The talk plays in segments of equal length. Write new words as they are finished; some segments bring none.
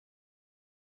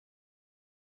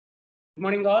Good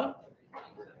morning, all.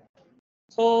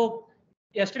 So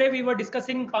yesterday we were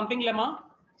discussing pumping lemma.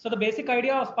 So the basic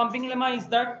idea of pumping lemma is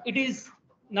that it is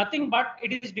nothing but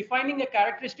it is defining a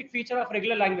characteristic feature of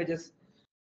regular languages.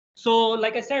 So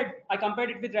like I said, I compared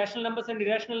it with rational numbers and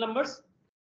irrational numbers.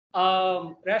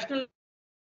 Rational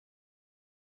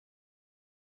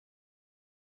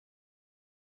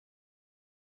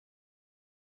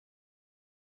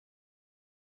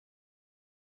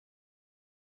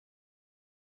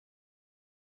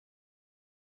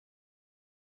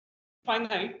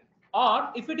finite, or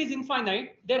if it is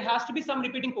infinite, there has to be some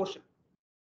repeating portion.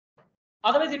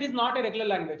 Otherwise, it is not a regular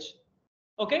language.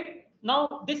 Okay.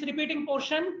 Now, this repeating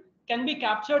portion can be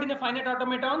captured in a finite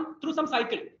automaton through some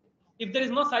cycle. If there is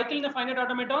no cycle in a finite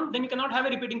automaton, then you cannot have a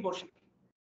repeating portion.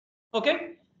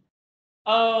 Okay.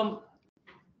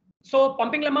 So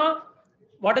pumping lemma,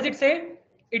 what does it say?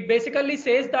 It basically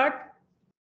says that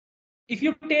if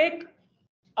you take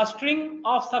a string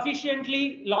of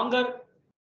sufficiently longer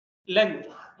length,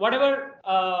 whatever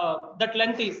that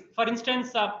length is, for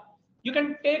instance, you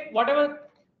can take whatever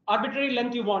arbitrary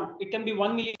length you want. It can be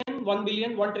 1 million, 1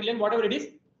 billion, 1 trillion, whatever it is.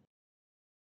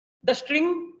 The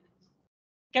string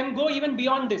can go even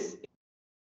beyond this.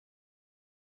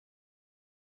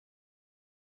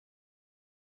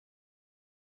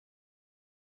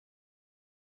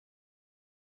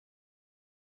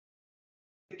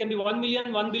 It can be 1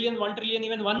 million, 1 billion, 1 trillion,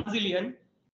 even 1 zillion.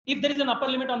 If there is an upper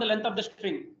limit on the length of the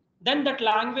string, then that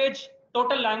language,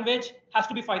 total language, has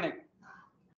to be finite,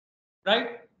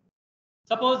 right?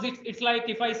 Suppose it's like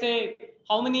if I say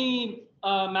how many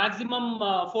maximum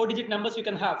 4-digit numbers you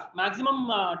can have,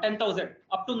 maximum 10,000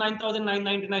 up to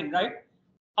 9,999, right?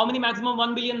 How many maximum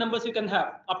 1 billion numbers you can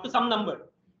have, up to some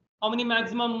number? How many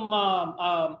maximum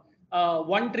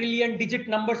 1 trillion digit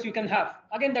numbers you can have?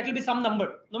 Again, that will be some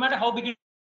number, no matter how big it is.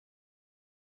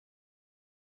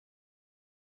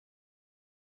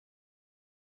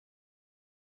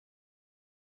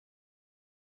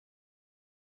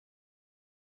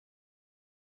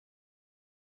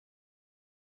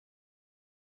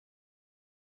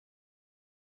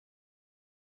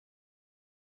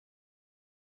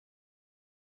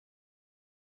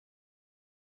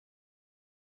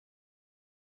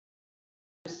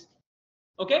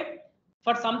 Okay,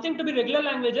 for something to be regular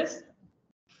languages,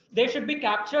 they should be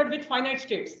captured with finite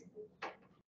states.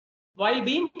 While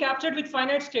being captured with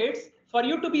finite states, for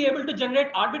you to be able to generate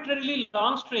arbitrarily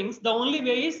long strings, the only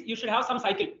way is you should have some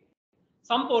cycle,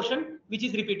 some portion which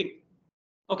is repeating.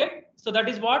 Okay, so that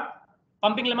is what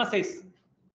pumping lemma says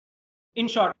in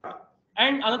short.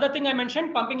 And another thing I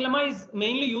mentioned, pumping lemma is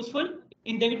mainly useful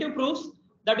in negative proofs,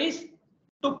 that is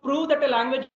to prove that a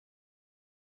language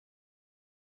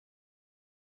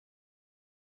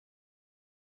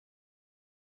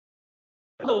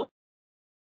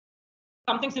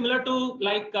something similar to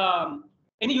like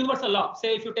any universal law.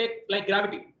 Say if you take like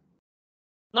gravity.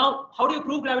 Now, how do you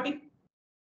prove gravity?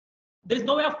 There is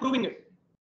no way of proving it.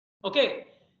 Okay.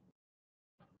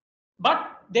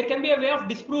 But there can be a way of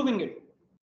disproving it.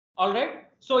 All right.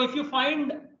 So if you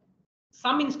find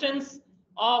some instance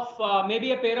of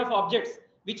maybe a pair of objects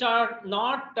which are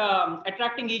not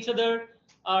attracting each other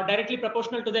directly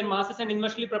proportional to their masses and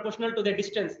inversely proportional to their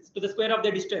distance, to the square of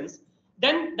their distance,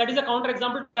 then that is a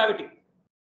counterexample to gravity,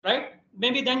 right?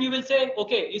 Maybe then you will say,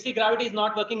 okay, you see gravity is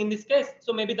not working in this case,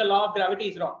 so maybe the law of gravity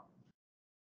is wrong.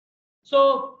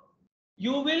 So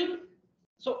you will,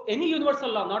 so any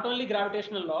universal law, not only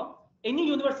gravitational law, any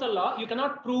universal law, you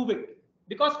cannot prove it,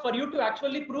 because for you to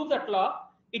actually prove that law,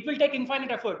 it will take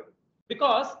infinite effort.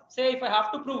 Because say if I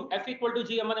have to prove F equal to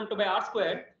g m1 m2 by r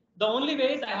squared, the only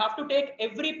way is I have to take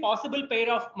every possible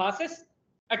pair of masses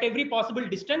at every possible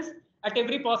distance, at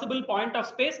every possible point of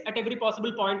space, at every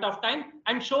possible point of time,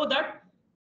 and show that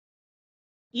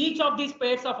each of these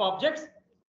pairs of objects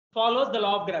follows the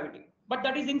law of gravity. But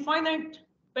that is infinite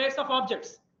pairs of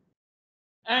objects.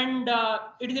 And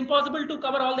it is impossible to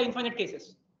cover all the infinite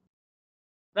cases,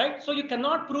 right? So you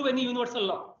cannot prove any universal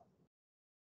law.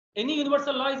 Any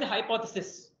universal law is a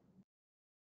hypothesis.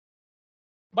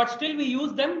 But still we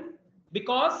use them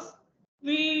because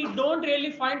we don't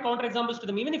really find counterexamples to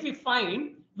them. Even if we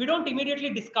find, we don't immediately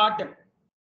discard them.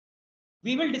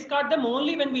 We will discard them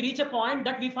only when we reach a point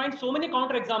that we find so many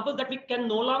counterexamples that we can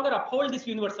no longer uphold this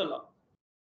universal law.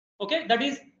 Okay, that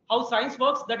is how science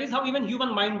works. That is how even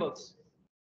human mind works.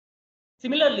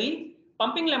 Similarly,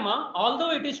 pumping lemma,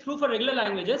 although it is true for regular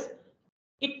languages,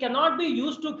 it cannot be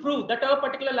used to prove that a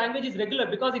particular language is regular,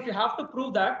 because if you have to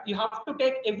prove that, you have to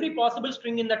take every possible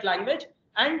string in that language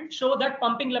and show that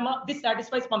pumping lemma, this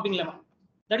satisfies pumping lemma.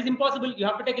 That is impossible. You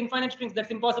have to take infinite strings. That's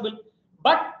impossible.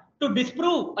 But to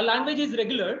disprove a language is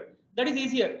regular, that is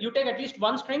easier. You take at least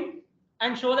one string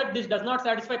and show that this does not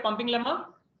satisfy pumping lemma,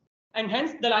 and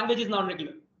hence the language is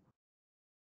non-regular.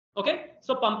 Okay,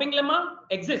 so pumping lemma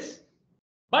exists,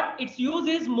 but its use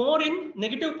is more in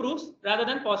negative proofs rather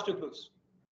than positive proofs.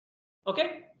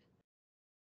 Okay,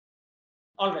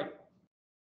 all right.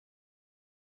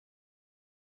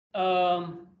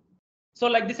 So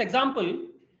like this example,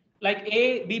 like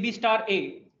A, B star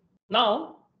A.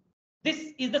 Now,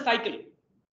 this is the cycle.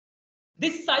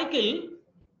 This cycle,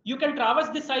 you can traverse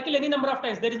this cycle any number of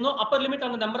times. There is no upper limit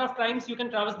on the number of times you can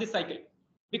traverse this cycle,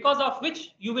 because of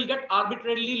which you will get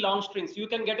arbitrarily long strings. You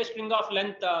can get a string of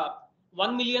length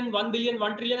 1 million, 1 billion,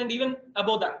 1 trillion, and even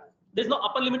above that. There's no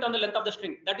upper limit on the length of the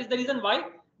string. That is the reason why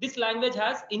this language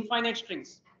has infinite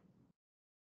strings.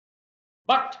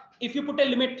 But if you put a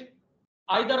limit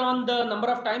either on the number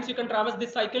of times you can traverse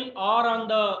this cycle or on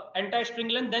the entire string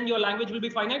length, then your language will be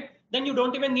finite. Then you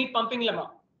don't even need pumping lemma.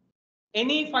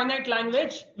 Any finite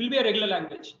language will be a regular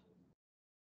language.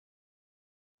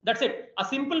 That's it. A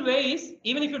simple way is,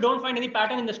 even if you don't find any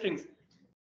pattern in the strings,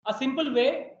 a simple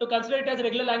way to consider it as a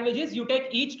regular language is you take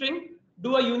each string,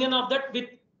 do a union of that with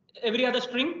every other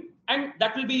string, and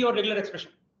that will be your regular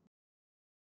expression.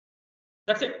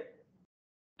 That's it.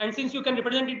 And since you can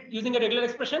represent it using a regular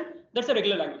expression, that's a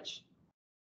regular language,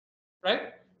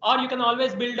 right? Or you can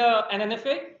always build an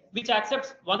NFA which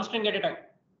accepts one string at a time.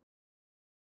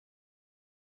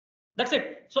 That's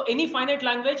it. So any finite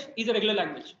language is a regular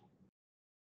language.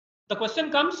 The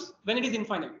question comes when it is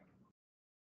infinite.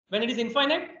 When it is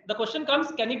infinite, the question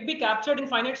comes, can it be captured in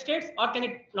finite states or can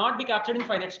it not be captured in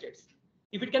finite states?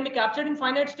 If it can be captured in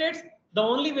finite states, the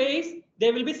only way is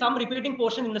there will be some repeating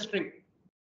portion in the string,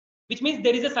 which means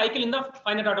there is a cycle in the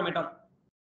finite automaton.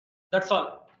 That's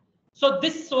all. So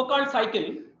this so-called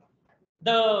cycle,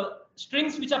 the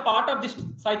strings which are part of this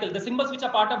cycle, the symbols which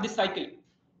are part of this cycle,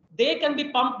 they can be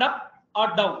pumped up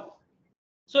or down.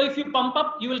 So if you pump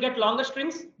up, you will get longer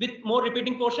strings with more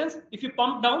repeating portions. If you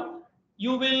pump down,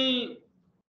 you will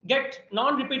get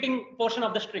non-repeating portion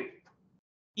of the string.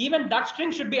 Even that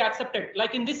string should be accepted.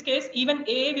 Like in this case, even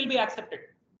A will be accepted.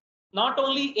 Not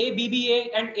only A, B, B,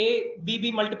 A and A, B,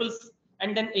 B multiples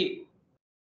and then A.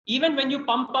 Even when you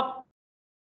pump up,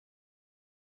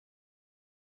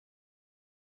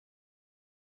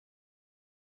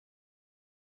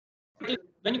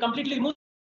 when you completely remove,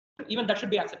 even that should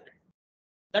be accepted.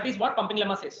 That is what pumping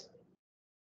lemma says.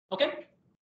 Okay.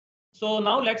 So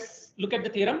now let's look at the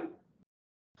theorem.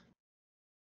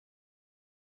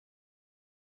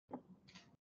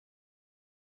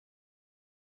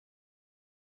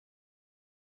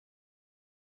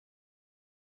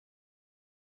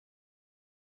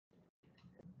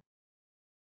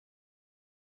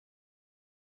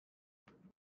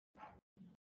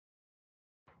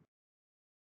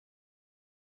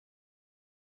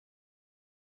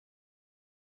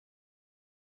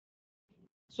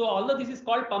 So although this is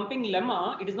called pumping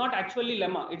lemma, it is not actually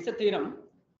lemma. It's a theorem,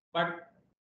 but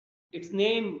its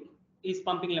name is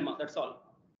pumping lemma. That's all.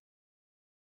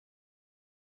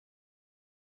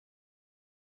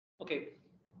 Okay.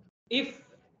 If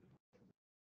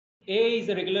A is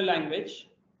a regular language,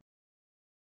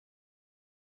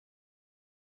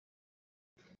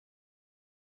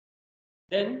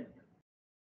 then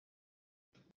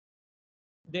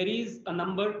there is a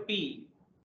number P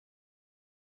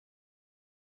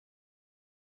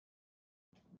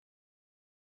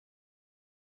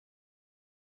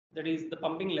that is the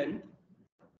pumping length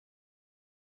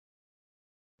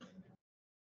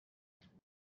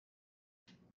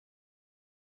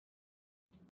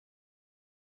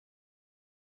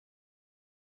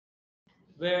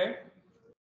where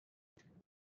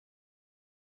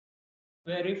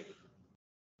if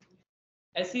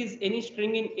S is any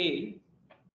string in A,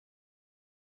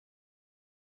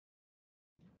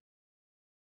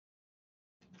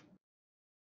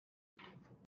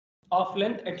 of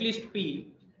length at least P,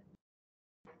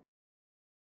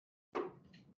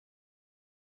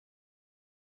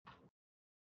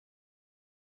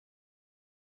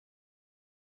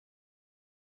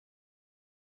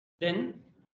 then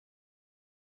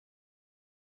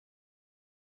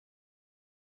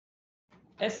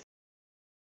S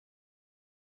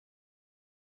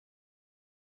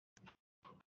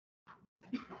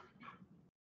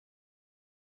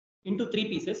into three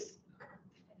pieces,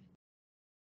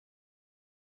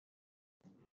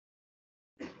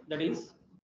 that is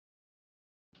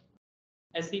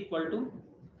S equal to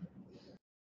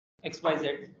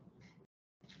XYZ,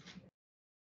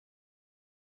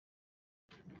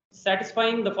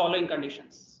 satisfying the following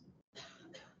conditions.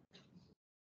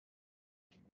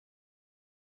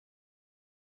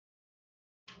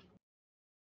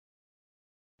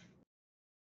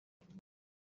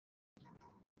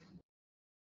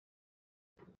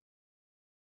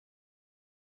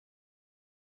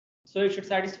 So it should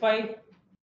satisfy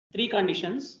three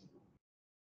conditions.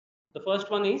 The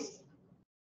first one is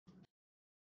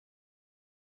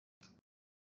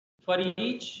for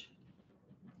each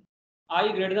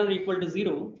I greater than or equal to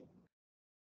 0,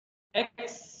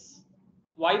 x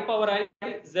y power I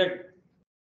z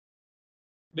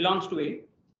belongs to A.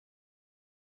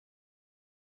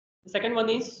 The second one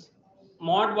is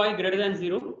mod y greater than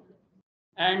 0,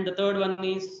 and the third one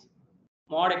is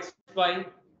mod xy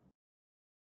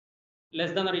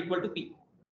less than or equal to P.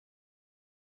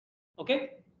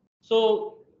 Okay,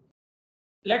 so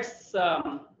let's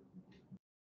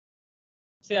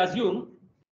say assume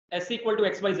s equal to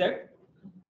xyz.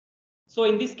 So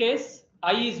in this case,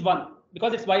 I is 1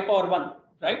 because it's y power 1,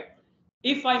 right?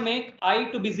 If I make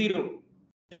I to be 0,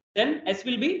 then s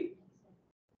will be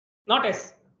not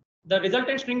s. The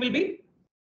resultant string will be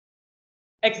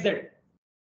xz.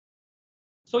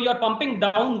 So you are pumping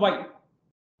down y.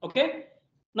 Okay.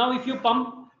 Now if you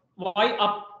pump y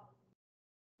up,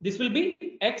 this will be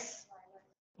x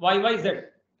y y z.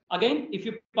 Again, if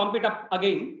you pump it up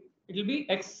again, it will be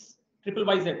x triple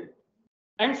y z,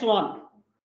 and so on.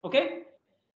 Okay.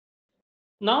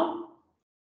 Now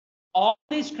all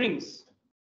these strings,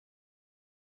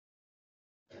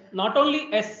 not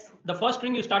only s, the first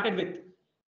string you started with,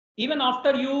 even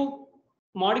after you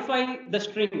modify the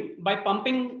string by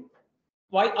pumping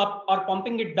y up or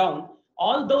pumping it down,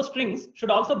 all those strings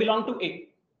should also belong to A.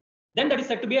 Then that is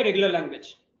said to be a regular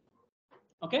language.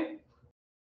 Okay.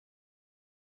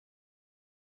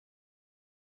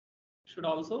 Should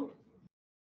also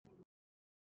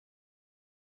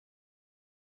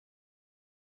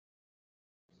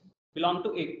belong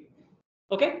to A.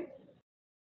 Okay.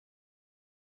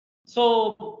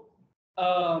 So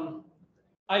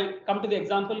I'll come to the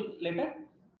example later.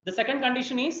 The second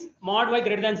condition is mod y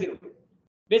greater than 0.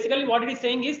 Basically, what it is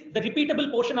saying is the repeatable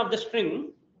portion of the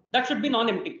string that should be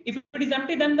non-empty. If it is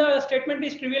empty, then the statement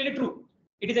is trivially true.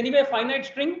 It is anyway a finite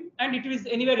string and it is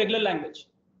anyway regular language.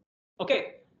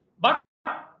 Okay. But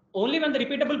only when the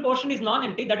repeatable portion is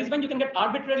non-empty, that is when you can get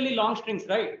arbitrarily long strings,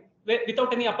 right?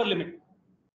 Without any upper limit.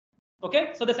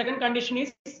 Okay. So the second condition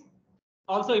is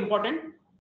also important.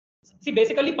 See,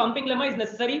 basically pumping lemma is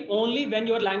necessary only when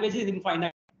your language is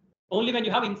infinite. Only when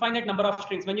you have infinite number of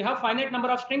strings. When you have finite number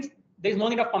of strings, there is no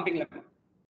need of pumping lemma.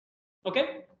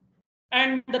 Okay.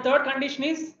 And the third condition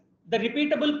is the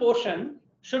repeatable portion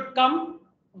should come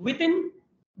within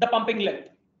the pumping length.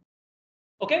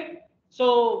 Okay.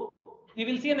 So we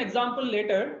will see an example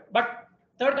later, but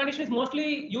third condition is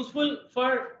mostly useful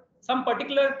for some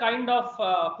particular kind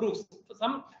of proofs,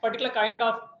 some particular kind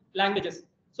of languages.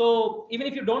 So even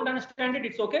if you don't understand it,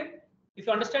 it's okay. If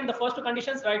you understand the first two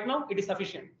conditions right now, it is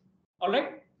sufficient. All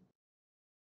right.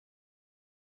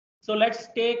 So let's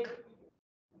take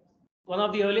one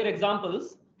of the earlier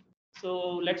examples.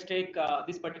 So let's take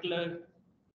this particular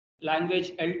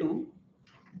language L2.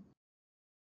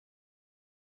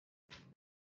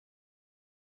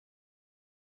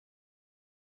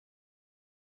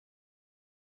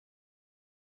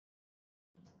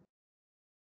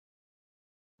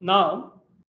 Now,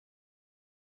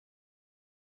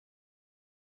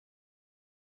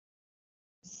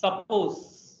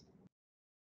 suppose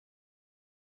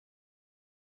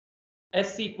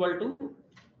S equal to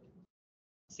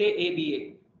say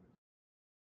ABA.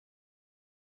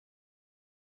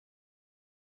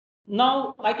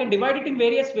 Now I can divide it in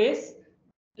various ways.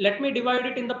 Let me divide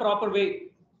it in the proper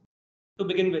way to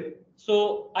begin with.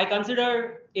 So I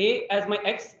consider A as my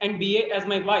X and BA as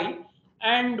my Y,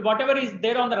 and whatever is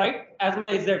there on the right as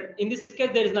my Z. In this case,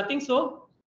 there is nothing, so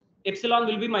epsilon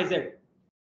will be my Z.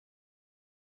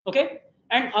 Okay.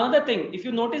 And another thing, if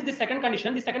you notice the second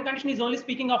condition is only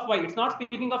speaking of Y. It's not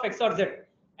speaking of X or Z.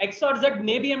 X or Z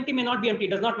may be empty, may not be empty,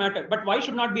 does not matter. But Y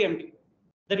should not be empty.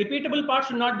 The repeatable part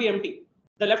should not be empty.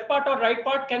 The left part or right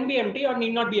part can be empty or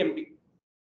need not be empty.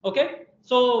 Okay.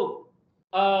 So,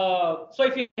 so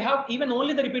if you have even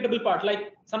only the repeatable part,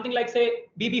 like something like say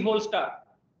BB whole star,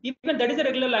 even that is a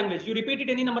regular language. You repeat it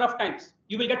any number of times,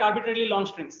 you will get arbitrarily long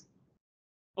strings.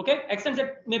 Okay. X and Z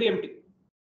may be empty.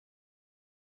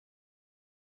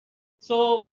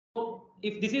 So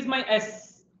if this is my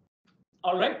S,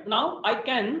 all right, now I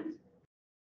can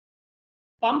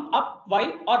pump up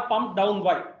Y or pump down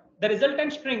Y. The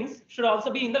resultant strings should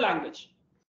also be in the language.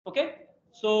 Okay.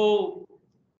 So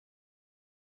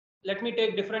let me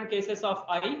take different cases of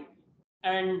I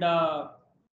and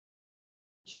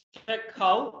check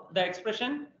how the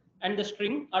expression and the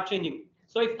string are changing.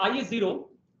 So if I is 0,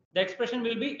 the expression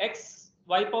will be X,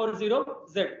 Y power 0,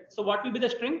 Z. So what will be the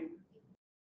string?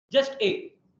 Just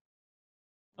A.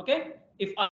 Okay.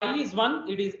 If I is 1,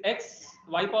 it is X,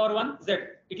 y power 1 z.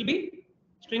 It will be,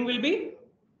 string will be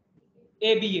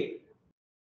ABA.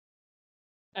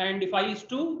 And if I is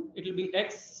 2, it will be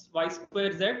x y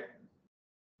square z.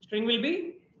 String will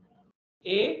be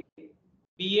A,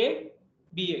 BA,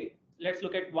 BA. Let's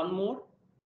look at one more.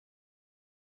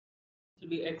 It will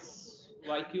be x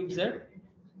y cube z,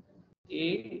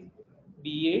 A,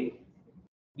 BA,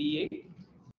 BA,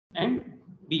 and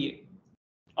BA.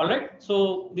 All right.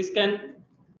 So this can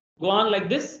go on like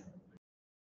this.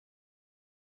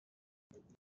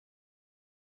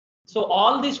 So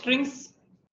all these strings,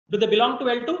 do they belong to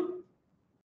L2?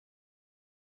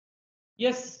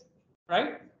 Yes,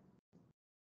 right?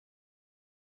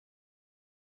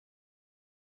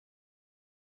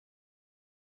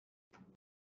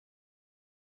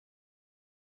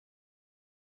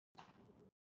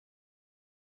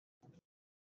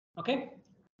 Okay.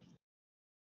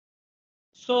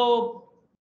 So,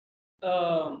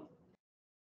 but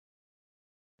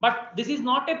this is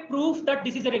not a proof that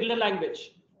this is a regular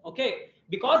language. Okay.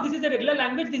 Because this is a regular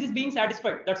language, this is being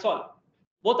satisfied. That's all.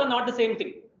 Both are not the same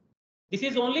thing. This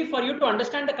is only for you to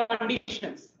understand the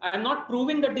conditions. I am not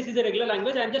proving that this is a regular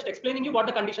language. I am just explaining you what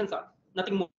the conditions are.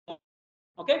 Nothing more.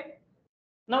 Okay.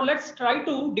 Now let's try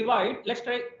to divide. Let's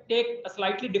try take a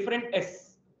slightly different S.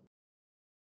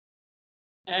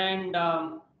 And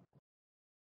now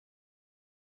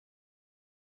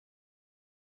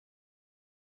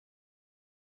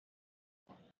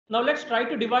let's try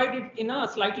to divide it in a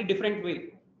slightly different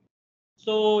way.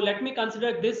 So let me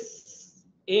consider this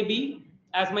AB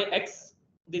as my X,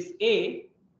 this A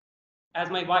as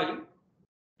my Y,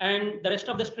 and the rest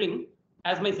of the string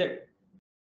as my Z.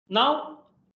 Now,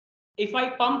 if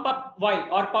I pump up Y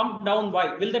or pump down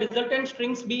Y, will the resultant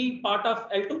strings be part of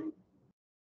L2?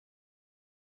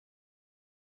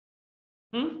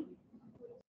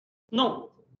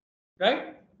 No,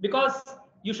 right? Because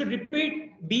you should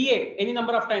repeat BA any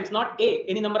number of times, not A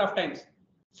any number of times.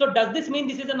 So does this mean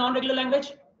this is a non-regular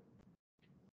language?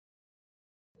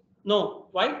 No.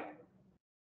 Why?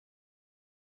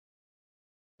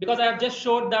 Because I have just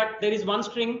showed that there is one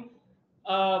string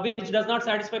which does not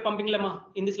satisfy pumping lemma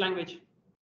in this language.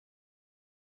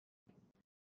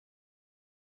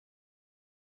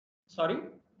 Sorry?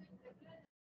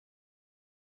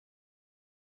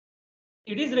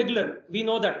 It is regular. We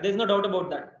know that. There's no doubt about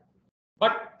that.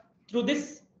 But through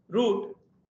this route,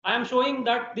 I am showing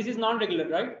that this is non-regular,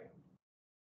 right?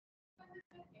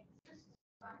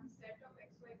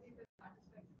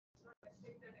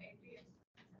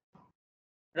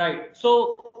 Right.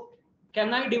 So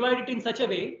can I divide it in such a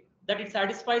way that it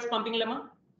satisfies pumping lemma?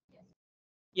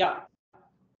 Yeah.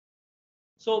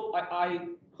 So I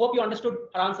hope you understood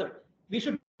our answer. We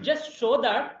should just show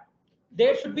that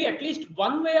there should be at least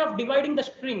one way of dividing the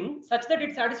string such that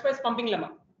it satisfies pumping lemma.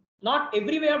 Not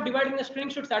every way of dividing the string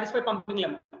should satisfy pumping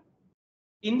lemma.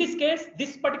 In this case,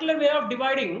 this particular way of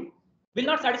dividing will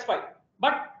not satisfy,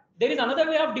 but there is another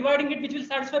way of dividing it which will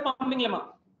satisfy pumping lemma.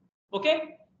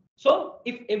 Okay. So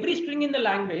if every string in the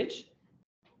language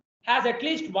has at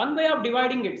least one way of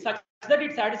dividing it such that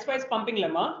it satisfies pumping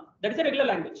lemma, that is a regular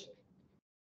language.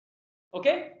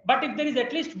 Okay. But if there is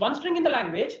at least one string in the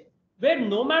language where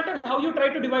no matter how you try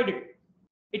to divide it,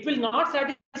 it will not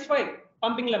satisfy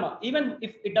pumping lemma. Even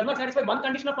if it does not satisfy one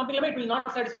condition of pumping lemma, it will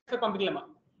not satisfy pumping lemma.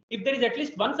 If there is at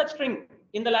least one such string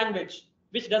in the language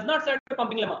which does not satisfy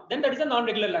pumping lemma, then that is a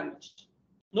non-regular language.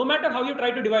 No matter how you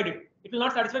try to divide it, it will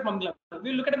not satisfy pumping lemma.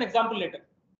 We'll look at an example later.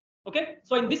 Okay.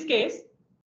 So in this case,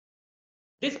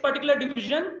 this particular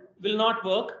division will not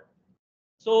work.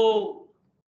 So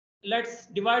let's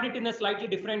divide it in a slightly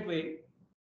different way.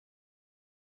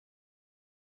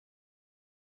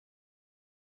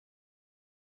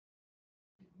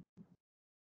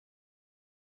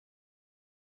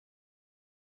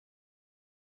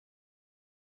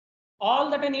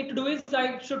 All that I need to do is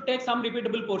I should take some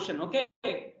repeatable portion. Okay.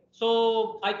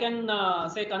 So I can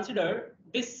say consider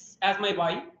this as my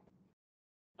Y.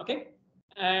 Okay.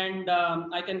 And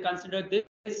I can consider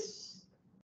this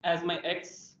as my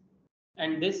X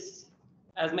and this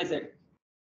as my Z.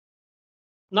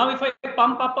 Now, if I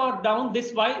pump up or down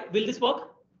this Y, will this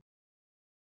work?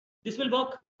 This will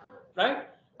work, right?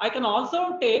 I can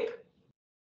also take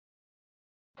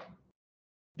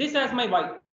this as my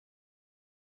Y.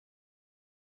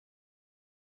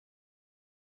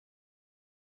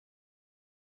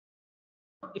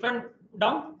 If I'm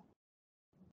down,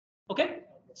 okay.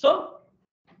 So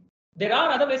there are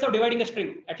other ways of dividing a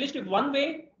string. At least if one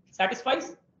way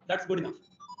satisfies, that's good enough.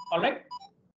 All right.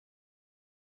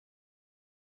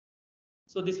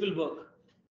 So this will work.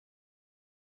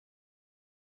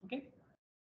 Okay.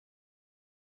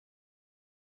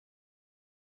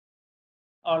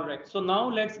 All right. So now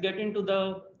let's get into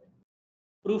the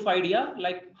proof idea,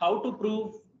 like how to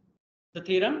prove the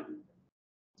theorem.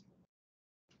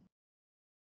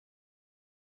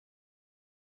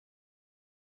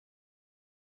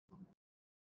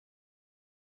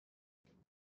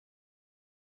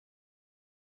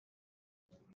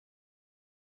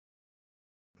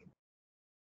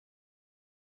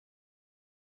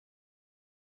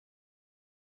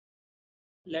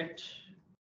 Let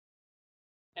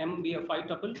M be a phi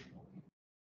tuple,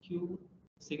 Q,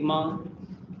 sigma,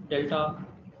 delta,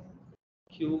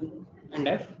 Q, and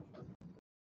F.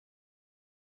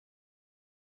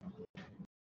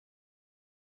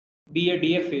 Be a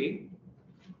DFA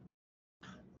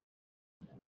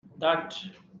that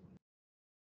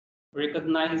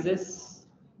recognizes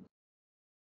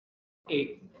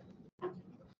A.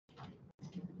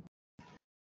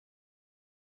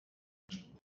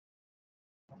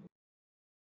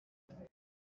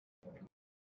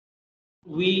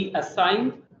 We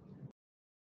assign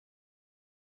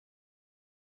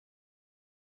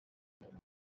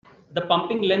the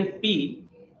pumping length P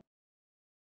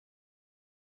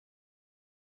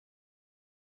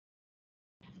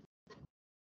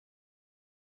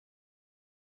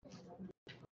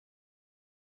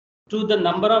to the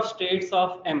number of states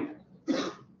of M.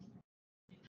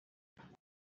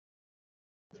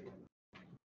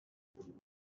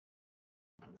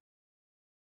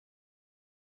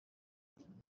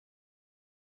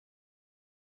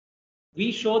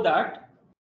 We show that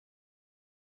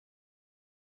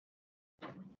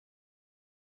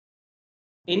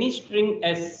any string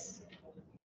S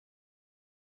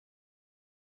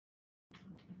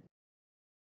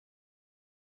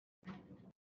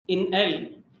in L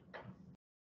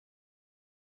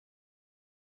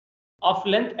of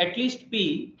length at least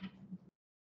P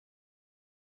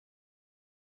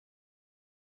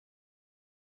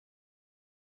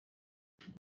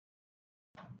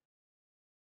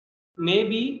may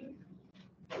be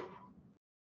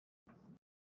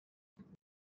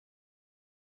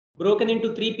broken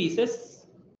into three pieces.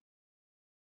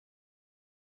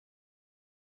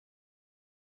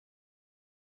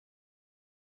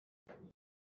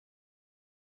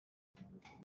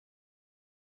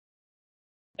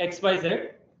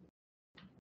 XYZ,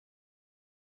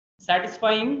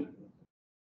 satisfying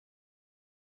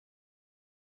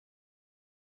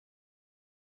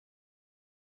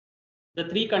the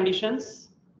three conditions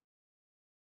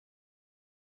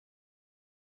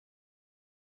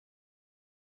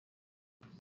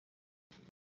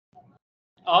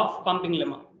of pumping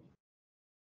lemma.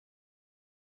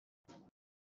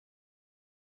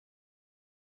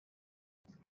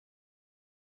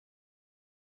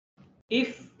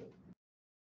 If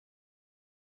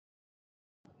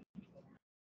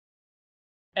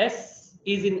S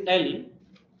is in L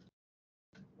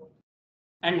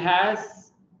and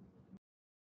has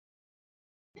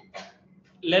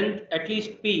length at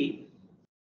least P,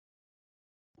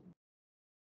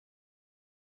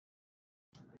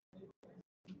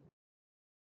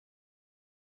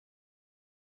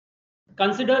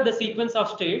 consider the sequence of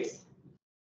states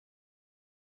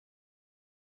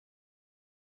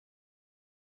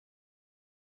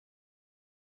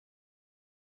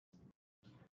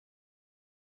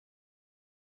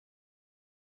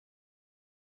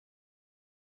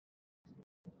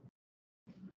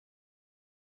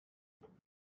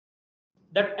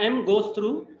that M goes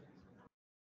through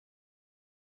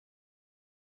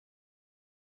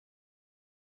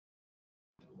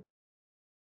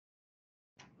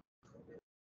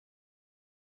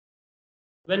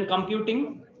when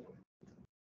computing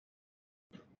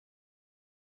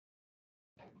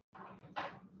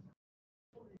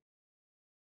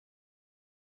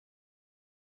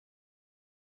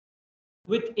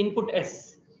with input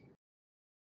S.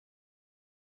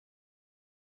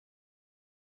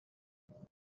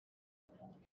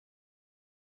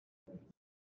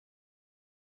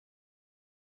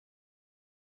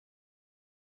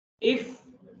 If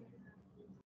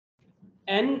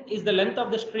N is the length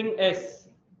of the string S,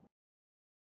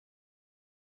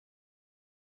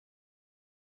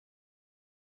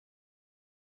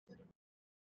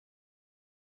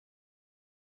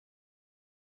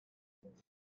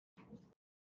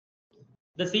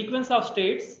 the sequence of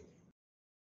states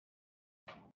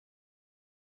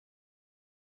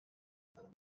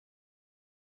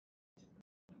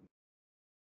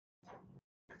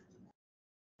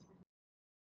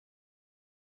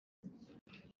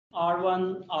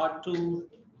R1, R2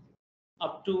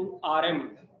 up to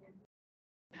Rm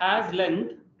has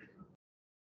length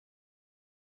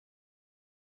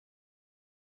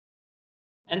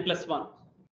n plus 1.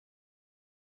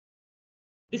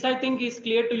 This I think is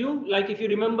clear to you. Like if you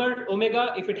remember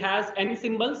omega, if it has n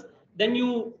symbols, then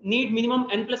you need minimum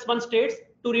n plus 1 states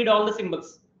to read all the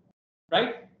symbols,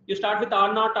 right? You start with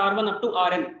R0, R1 up to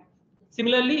Rn.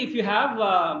 Similarly, if you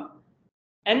have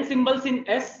n symbols in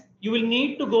S, you will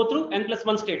need to go through n plus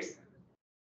 1 states.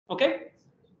 Okay?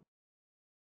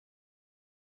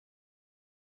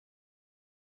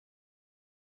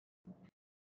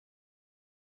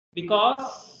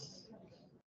 Because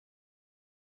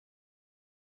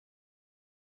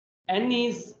n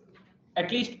is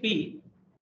at least p,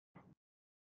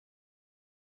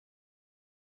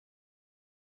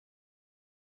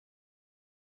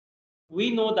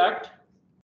 we know that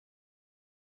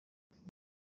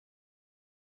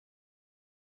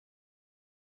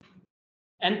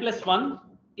n plus 1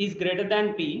 is greater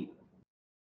than p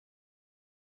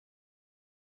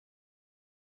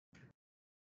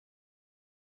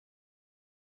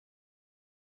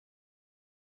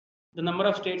the number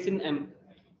of states in M.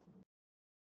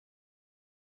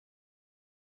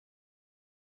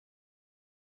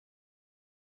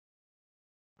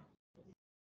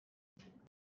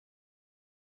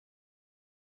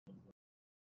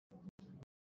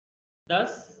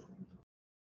 Thus,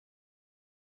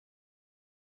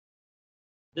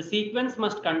 the sequence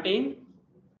must contain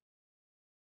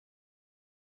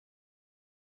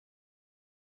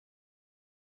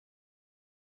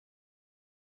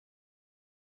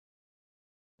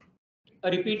a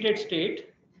repeated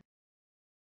state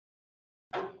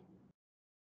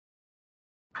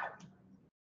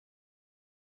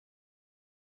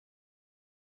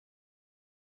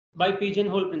by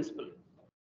pigeonhole principle.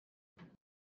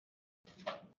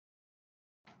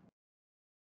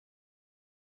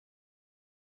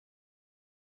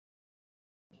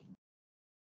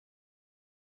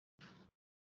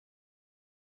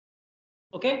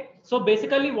 Okay, so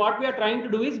basically what we are trying to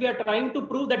do is we are trying to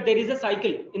prove that there is a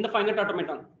cycle in the finite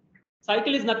automaton.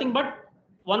 Cycle is nothing but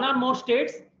one or more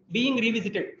states being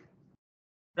revisited,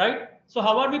 right? So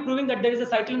how are we proving that there is a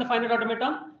cycle in the finite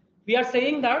automaton? We are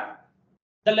saying that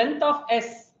the length of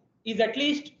S is at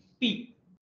least P.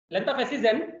 Length of S is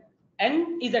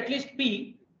N is at least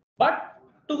P, but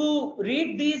to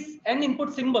read these N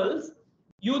input symbols,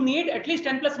 you need at least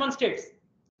N plus 1 states,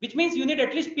 which means you need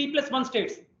at least P plus 1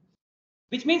 states,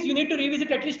 which means you need to revisit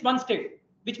at least one state,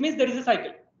 which means there is a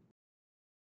cycle.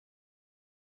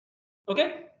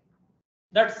 Okay,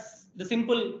 that's the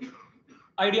simple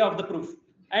idea of the proof.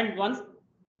 And once,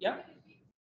 yeah.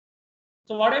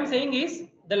 So what I'm saying is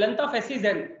the length of S is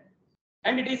N,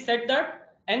 and it is said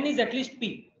that N is at least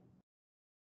P.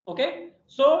 Okay,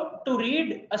 so to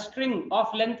read a string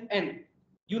of length N,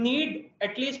 you need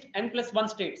at least N plus 1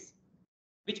 states,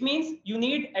 which means you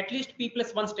need at least P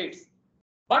plus 1 states.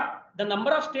 But the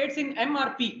number of states in M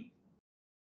are P.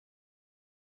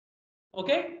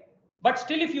 Okay, but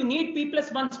still if you need P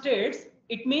plus 1 states,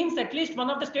 it means at least one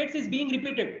of the states is being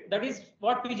repeated. That is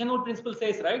what pigeonhole principle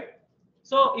says, right?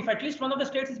 So if at least one of the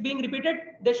states is being repeated,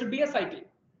 there should be a cycle.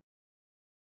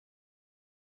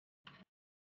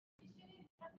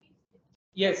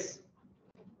 Yes,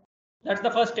 that's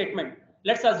the first statement.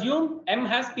 Let's assume M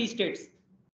has P states.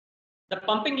 The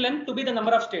pumping length to be the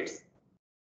number of states.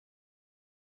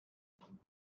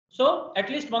 So at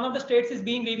least one of the states is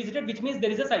being revisited, which means there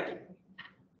is a cycle.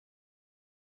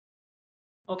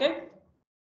 Okay.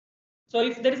 So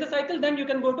if there is a cycle, then you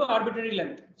can go to arbitrary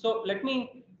length. So let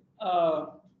me,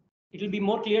 it will be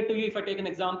more clear to you if I take an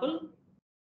example.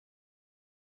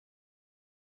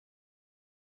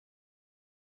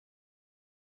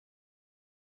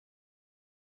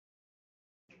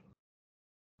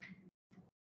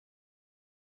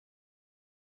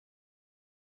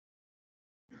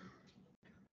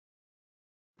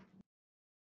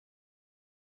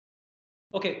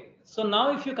 Okay, so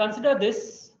now if you consider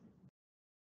this,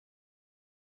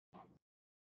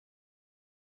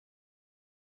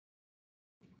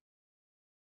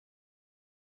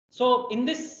 so in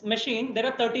this machine, there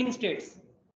are 13 states.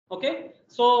 Okay,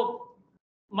 so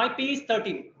my P is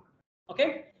 13.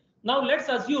 Okay, now let's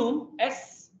assume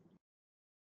S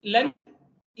length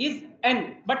is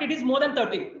N, but it is more than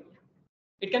 13.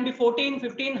 It can be 14,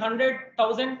 15, 100,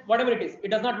 1000, whatever it is.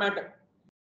 It does not matter.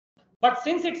 But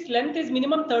since its length is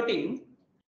minimum 13,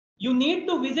 you need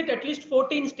to visit at least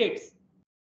 14 states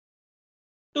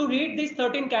to read these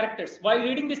 13 characters. While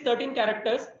reading these 13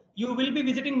 characters, you will be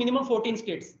visiting minimum 14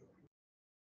 states.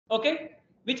 Okay,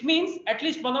 which means at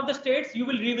least one of the states you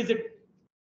will revisit.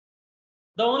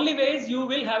 The only way is you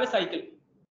will have a cycle.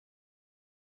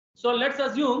 So let's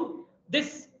assume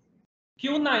this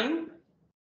Q9,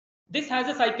 this has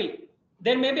a cycle.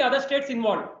 There may be other states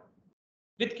involved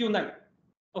with Q9.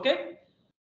 Okay,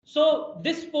 So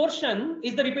this portion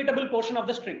is the repeatable portion of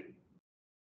the string.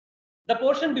 The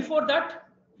portion before that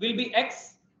will be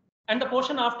X and the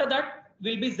portion after that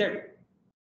will be Z.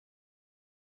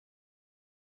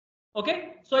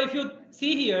 Okay, so if you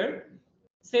see here,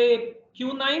 say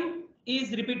Q9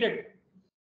 is repeated,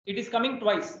 it is coming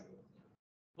twice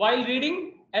while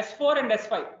reading S4 and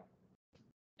S5.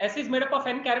 S is made up of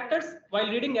n characters. While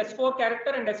reading S4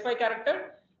 character and S5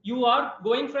 character, you are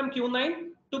going from Q9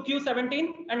 to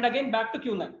Q17 and again back to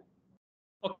Q9.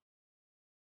 Okay.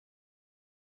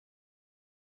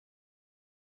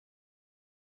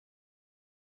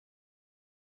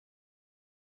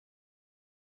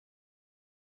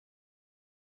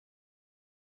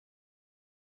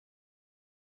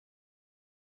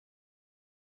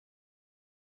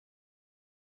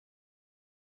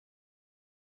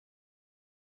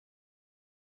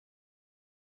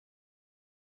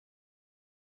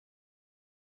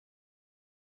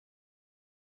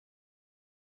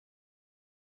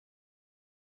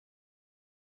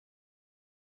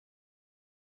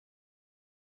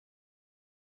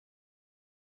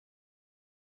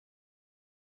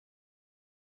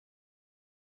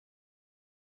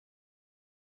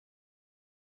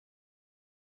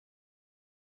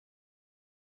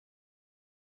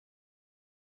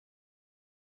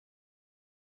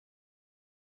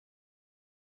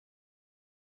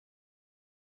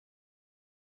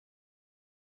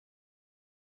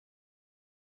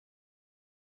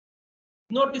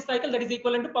 Note this cycle, that is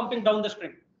equivalent to pumping down the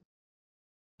string.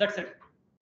 That's it.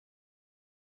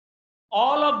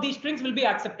 All of these strings will be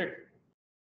accepted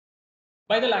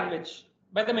by the language,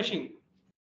 by the machine.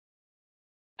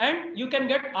 And you can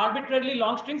get arbitrarily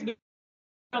long strings based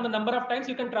on the number of times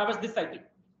you can traverse this cycle.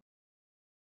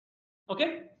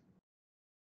 Okay.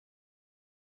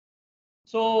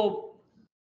 So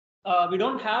we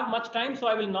don't have much time, so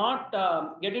I will not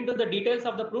get into the details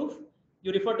of the proof.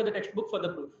 You refer to the textbook for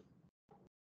the proof.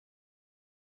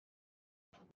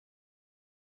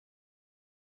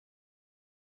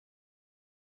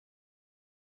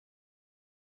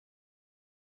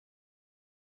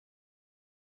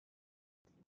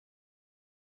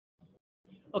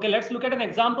 Okay, let's look at an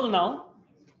example now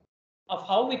of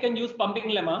how we can use pumping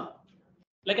lemma.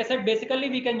 Like I said, basically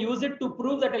we can use it to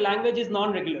prove that a language is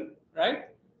non-regular, right?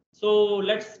 So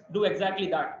let's do exactly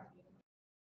that.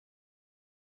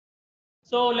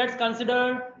 So let's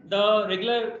consider the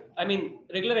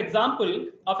regular example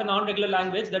of a non-regular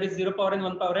language, that is 0 power n,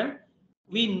 1 power n.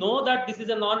 We know that this is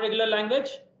a non-regular language.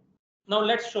 Now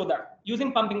let's show that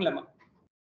using pumping lemma.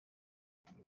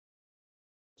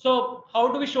 So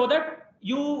how do we show that?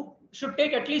 You should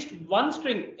take at least one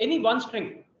string, any one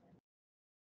string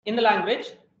in the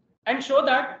language, and show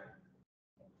that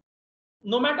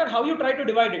no matter how you try to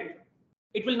divide it,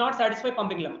 it will not satisfy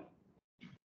pumping lemma.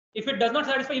 If it does not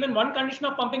satisfy even one condition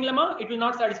of pumping lemma, it will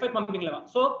not satisfy pumping lemma.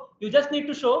 So you just need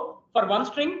to show for one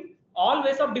string, all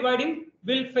ways of dividing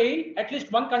will fail at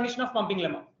least one condition of pumping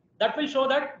lemma. That will show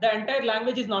that the entire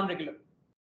language is non-regular.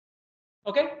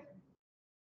 Okay.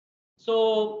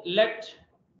 So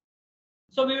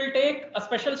we will take a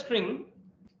special string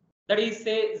that is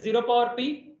say 0 power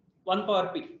p, 1 power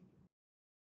p.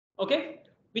 Okay,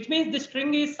 which means the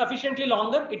string is sufficiently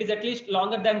longer. It is at least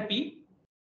longer than p.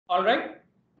 All right,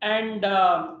 and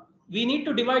we need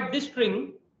to divide this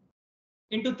string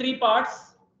into 3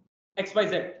 parts, x, y,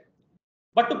 z.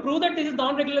 But to prove that this is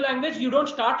non-regular language, you don't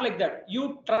start like that.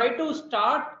 You try to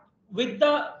start with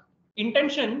the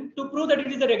intention to prove that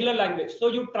it is a regular language. So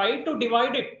you try to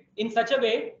divide it in such a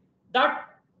way that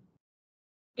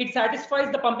it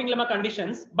satisfies the pumping lemma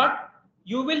conditions, but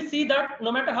you will see that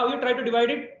no matter how you try to divide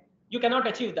it, you cannot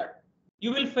achieve that.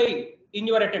 You will fail in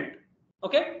your attempt.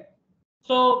 Okay.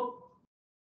 So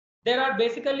there are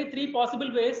basically 3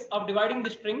 possible ways of dividing the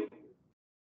string.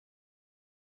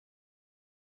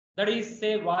 That is,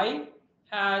 say y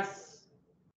has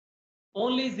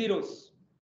only zeros.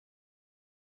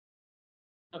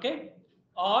 Okay.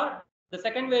 Or the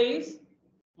second way is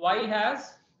y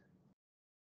has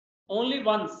only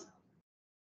ones.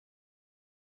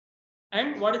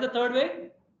 And what is the third way?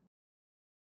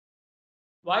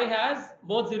 Y has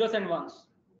both zeros and ones.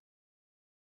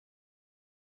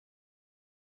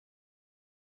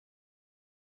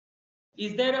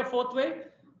 Is there a fourth way?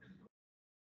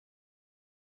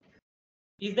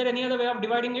 Is there any other way of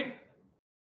dividing it?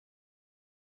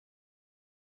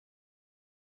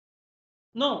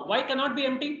 No, y cannot be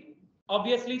empty,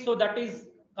 obviously. So that is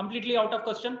completely out of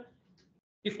question.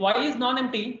 If y is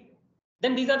non-empty,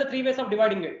 then these are the 3 ways of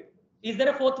dividing it. Is there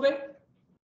a fourth way?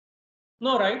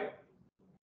 No, right?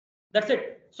 That's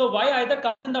it. So y either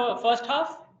comes in the first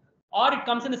half, or it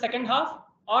comes in the second half,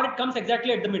 or it comes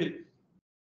exactly at the middle.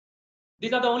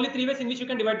 These are the only three ways in which you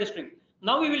can divide the string.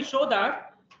 Now we will show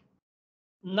that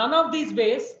none of these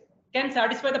ways can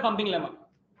satisfy the pumping lemma.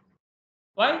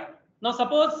 Why? Now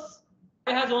suppose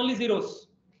y has only zeros.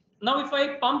 Now if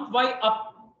I pump y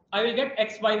up, I will get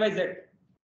x, y, y, z.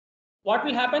 What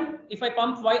will happen if I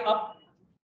pump y up?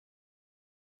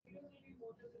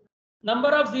 Number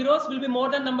of zeros will be more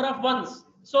than number of ones.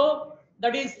 So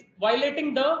that is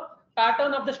violating the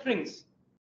pattern of the strings,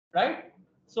 right?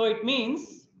 So it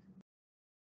means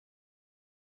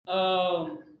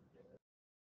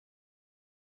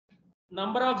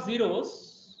number of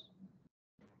zeros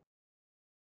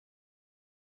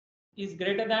is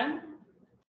greater than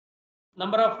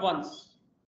number of ones.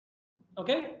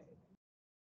 Okay.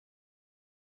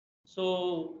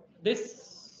 So this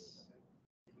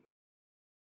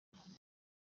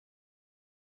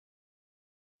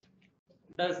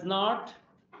does not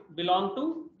belong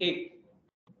to A.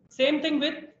 Same thing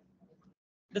with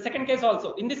the second case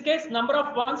also. In this case, number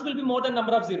of ones will be more than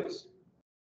number of zeros.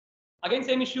 Again,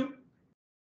 same issue.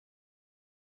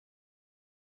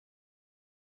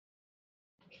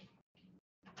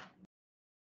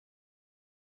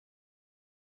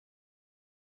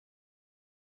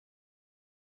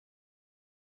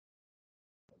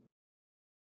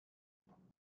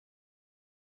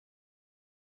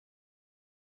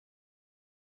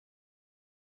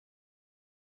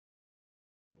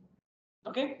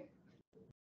 Okay.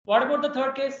 What about the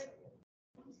third case?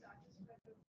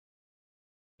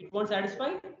 It won't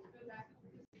satisfy.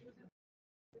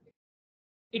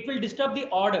 It will disturb the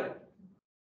order.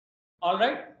 All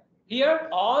right. Here,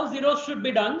 all zeros should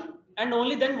be done, and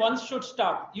only then ones should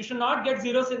start. You should not get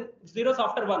zeros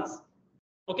after ones.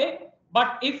 Okay.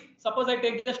 But if suppose I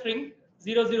take the string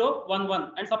 0, 0, 1,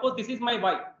 1, and suppose this is my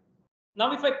y.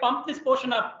 Now, if I pump this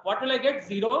portion up, what will I get?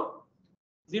 0,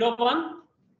 0, 1,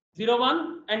 0,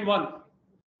 1, and 1.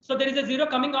 So there is a 0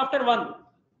 coming after 1.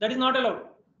 That is not allowed.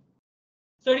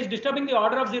 So it is disturbing the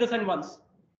order of zeros and ones.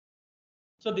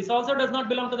 So this also does not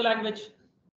belong to the language.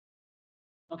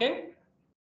 Okay.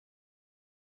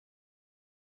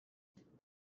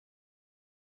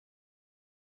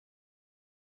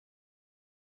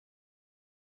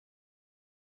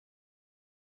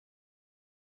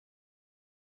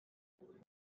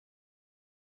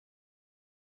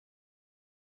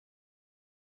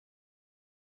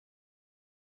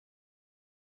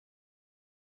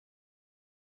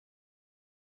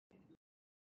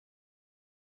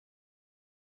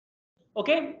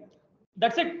 Okay.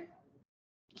 That's it.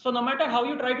 So no matter how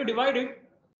you try to divide it,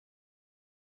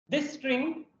 this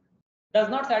string does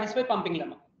not satisfy pumping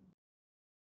lemma.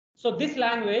 So this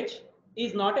language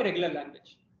is not a regular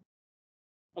language.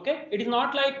 Okay, it is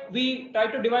not like we try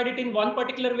to divide it in one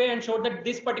particular way and show that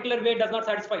this particular way does not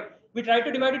satisfy. We try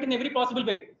to divide it in every possible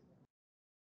way.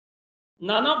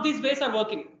 None of these ways are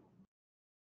working.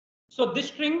 So this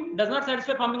string does not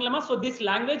satisfy pumping lemma. So this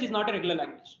language is not a regular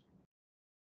language.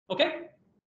 Okay,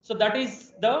 so that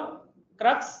is the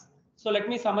crux. So let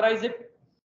me summarize it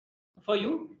for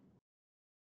you.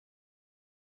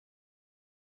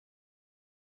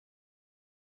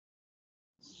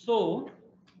 So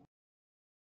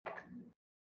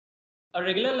a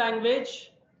regular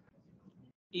language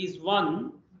is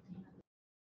one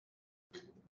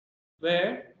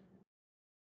where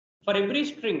for every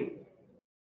string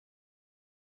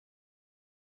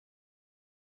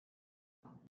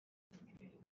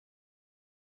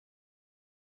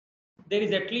there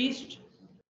is at least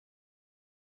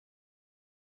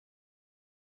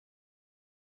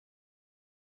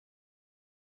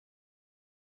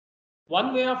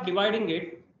one way of dividing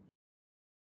it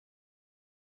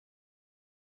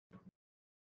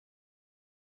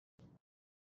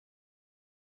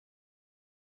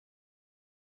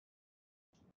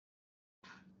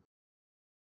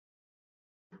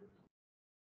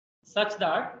such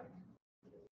that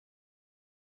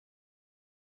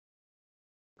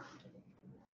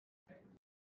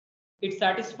it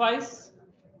satisfies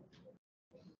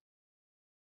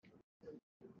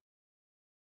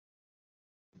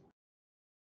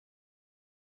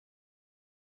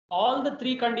all the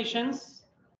three conditions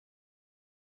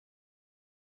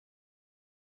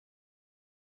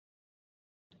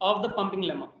of the pumping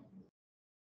lemma.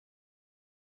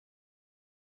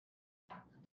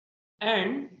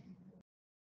 And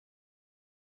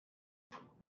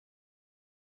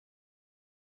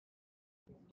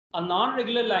a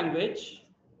non-regular language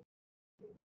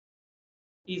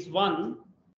is one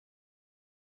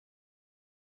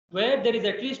where there is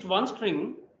at least one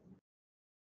string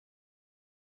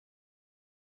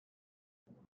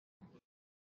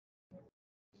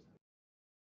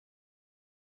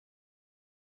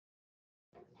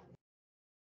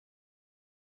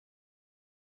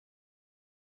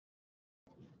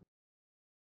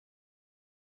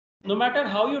No matter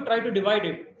how you try to divide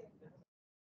it,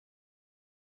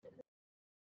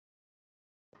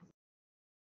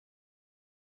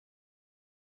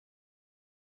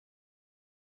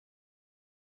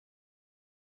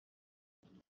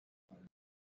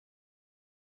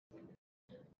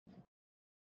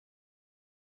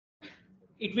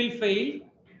 it will fail.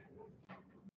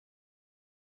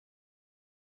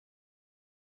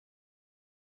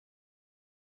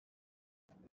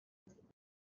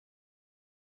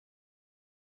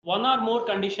 One or more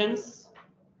conditions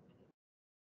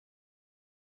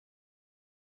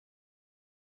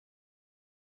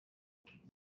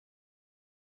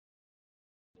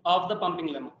of the pumping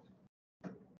lemma.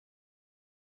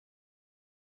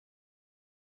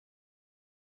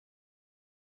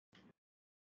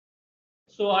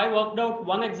 So I worked out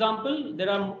one example. There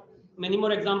are many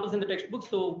more examples in the textbook,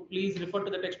 so please refer to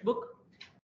the textbook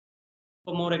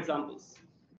for more examples.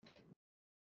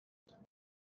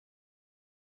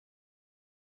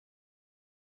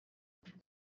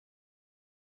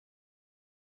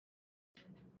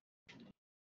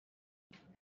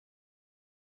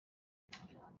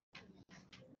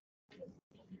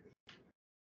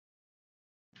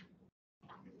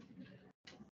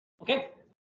 Okay.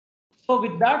 So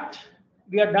with that,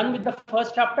 we are done with the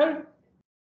first chapter.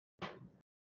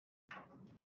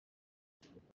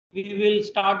 We will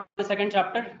start the second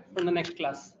chapter from the next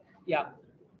class. Yeah.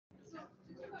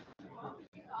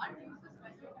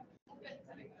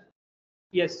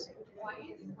 Yes.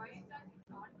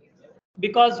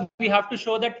 Because we have to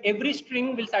show that every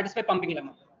string will satisfy pumping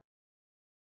lemma.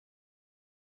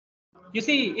 You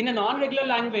see, in a non-regular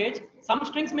language, some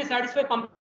strings may satisfy pumping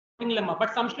lemma,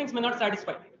 but some strings may not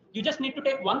satisfy. You just need to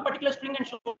take one particular string and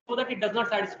show that it does not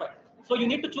satisfy. So you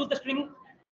need to choose the string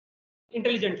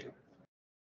intelligently.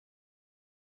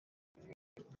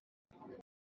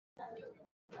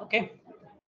 Okay.